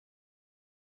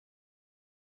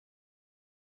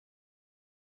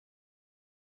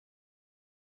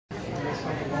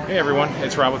Hey everyone,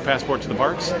 it's Rob with Passport to the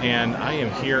Parks, and I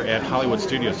am here at Hollywood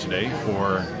Studios today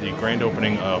for the grand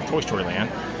opening of Toy Story Land.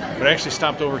 But I actually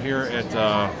stopped over here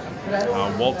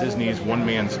at Walt Disney's One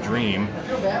Man's Dream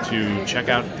to check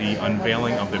out the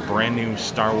unveiling of the brand new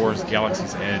Star Wars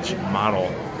Galaxy's Edge model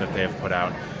that they have put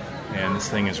out. And this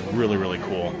thing is really, really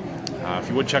cool. If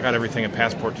you would check out everything at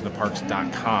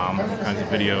passporttotheparks.com, all kinds of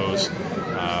videos,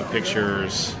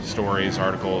 pictures, stories,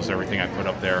 articles, everything I put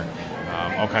up there.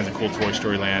 All kinds of cool Toy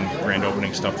Story Land grand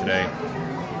opening stuff today.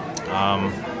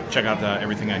 Check out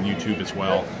everything on YouTube as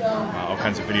well. All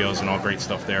kinds of videos and all great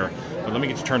stuff there. But let me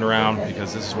get you turned around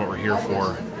because this is what we're here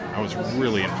for. I was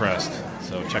really impressed.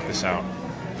 So check this out.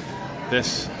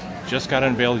 This just got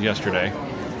unveiled yesterday.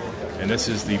 And this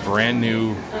is the brand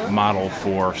new model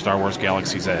for Star Wars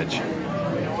Galaxy's Edge.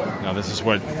 Now this is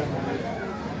what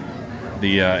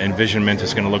the envisionment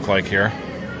is going to look like here.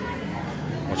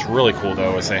 What's really cool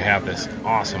though is they have this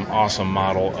awesome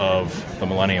model of the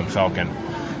Millennium Falcon.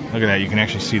 Look at that, you can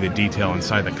actually see the detail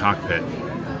inside the cockpit.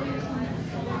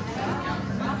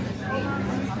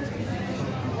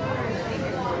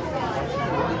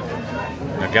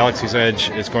 Now Galaxy's Edge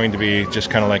is going to be just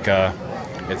kind of like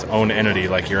its own entity,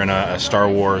 like you're in a Star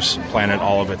Wars planet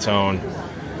all of its own.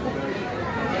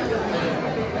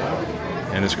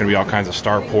 And there's going to be all kinds of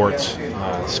starports,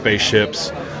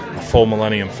 spaceships, a full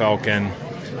Millennium Falcon.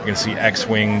 You can see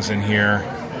X-Wings in here.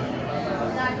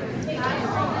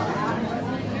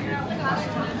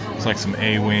 It's like some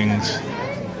A-Wings.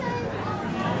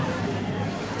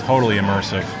 Totally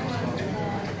immersive.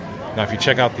 Now if you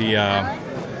check out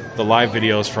the live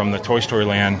videos from the Toy Story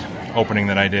Land opening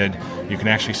that I did, you can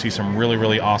actually see some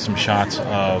really awesome shots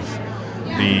of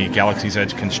the Galaxy's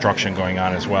Edge construction going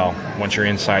on as well. Once you're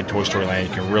inside Toy Story Land,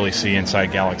 you can really see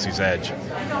inside Galaxy's Edge.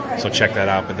 So check that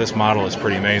out. But this model is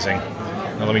pretty amazing.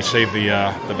 Now let me save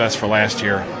the best for last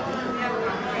year,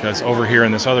 because over here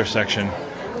in this other section,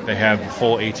 they have the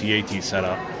full AT-AT set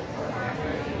up,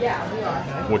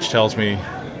 which tells me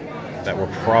that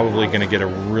we're probably going to get a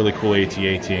really cool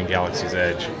AT-AT in Galaxy's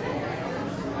Edge.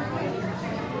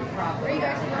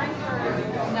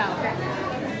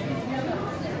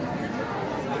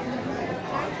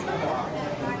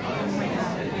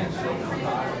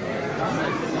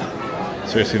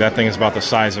 Seriously, that thing is about the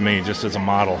size of me, just as a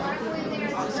model.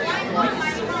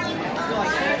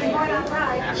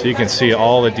 So you can see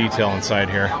all the detail inside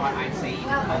here.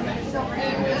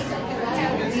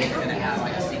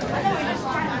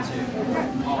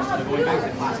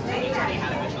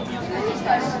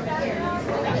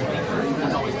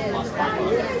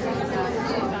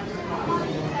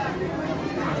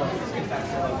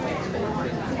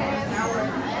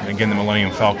 And again, the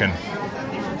Millennium Falcon.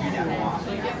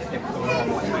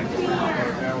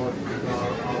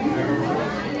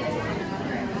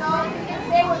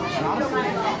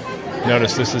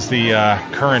 Notice this is the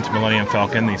current Millennium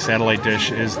Falcon. The satellite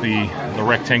dish is the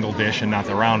rectangle dish and not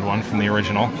the round one from the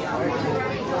original.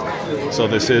 So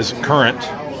this is current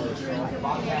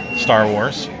Star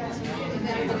Wars.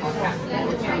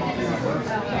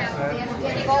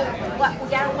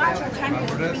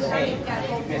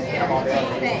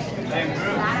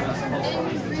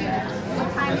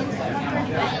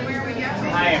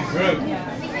 I am good.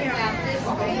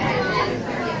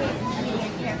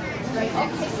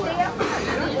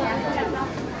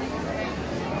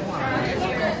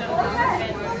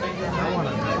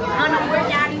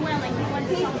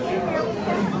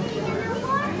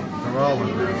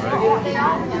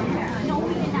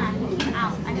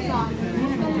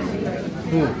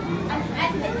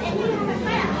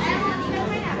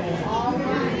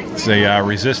 It's a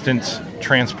resistance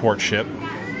transport ship.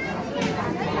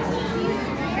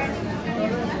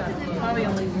 Probably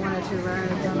only one or two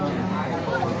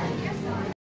rides.